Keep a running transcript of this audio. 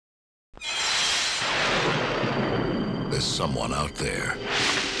There's someone out there.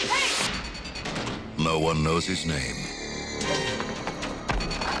 No one knows his name.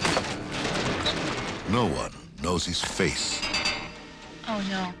 No one knows his face. Oh,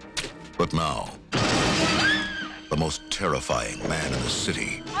 no. But now, the most terrifying man in the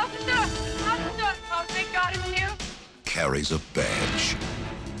city Officer! Officer! Oh, thank God it's you. carries a badge.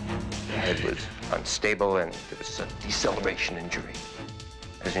 The head was unstable and there was a deceleration injury.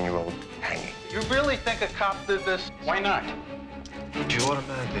 As in your old hanging. You really think a cop did this? Why not? You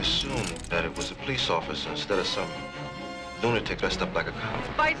automatically assume that it was a police officer instead of some lunatic dressed up like a cop.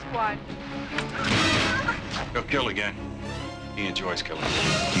 Fight squad. He'll kill again. He enjoys killing.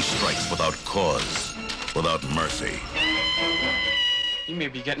 He strikes without cause, without mercy. You may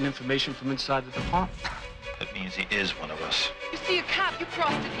be getting information from inside the department. That means he is one of us. You see a cop, you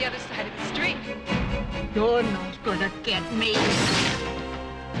cross to the other side of the street. You're not gonna get me.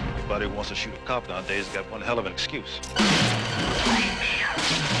 Anybody who wants to shoot a cop nowadays got one hell of an excuse.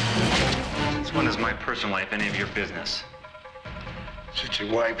 Since when is my personal life any of your business? Since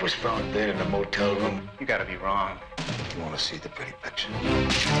your wife was found dead in a motel room. You gotta be wrong. You want to see the pretty picture?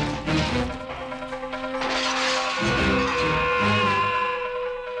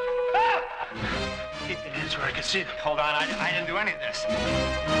 Keep your hands where I can see them. Hold on, I didn't do any of this.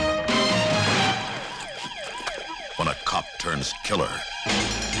 When a cop turns killer,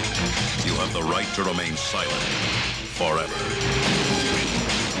 you have the right to remain silent forever.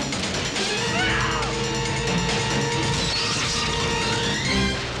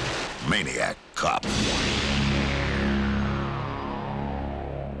 Maniac Cop.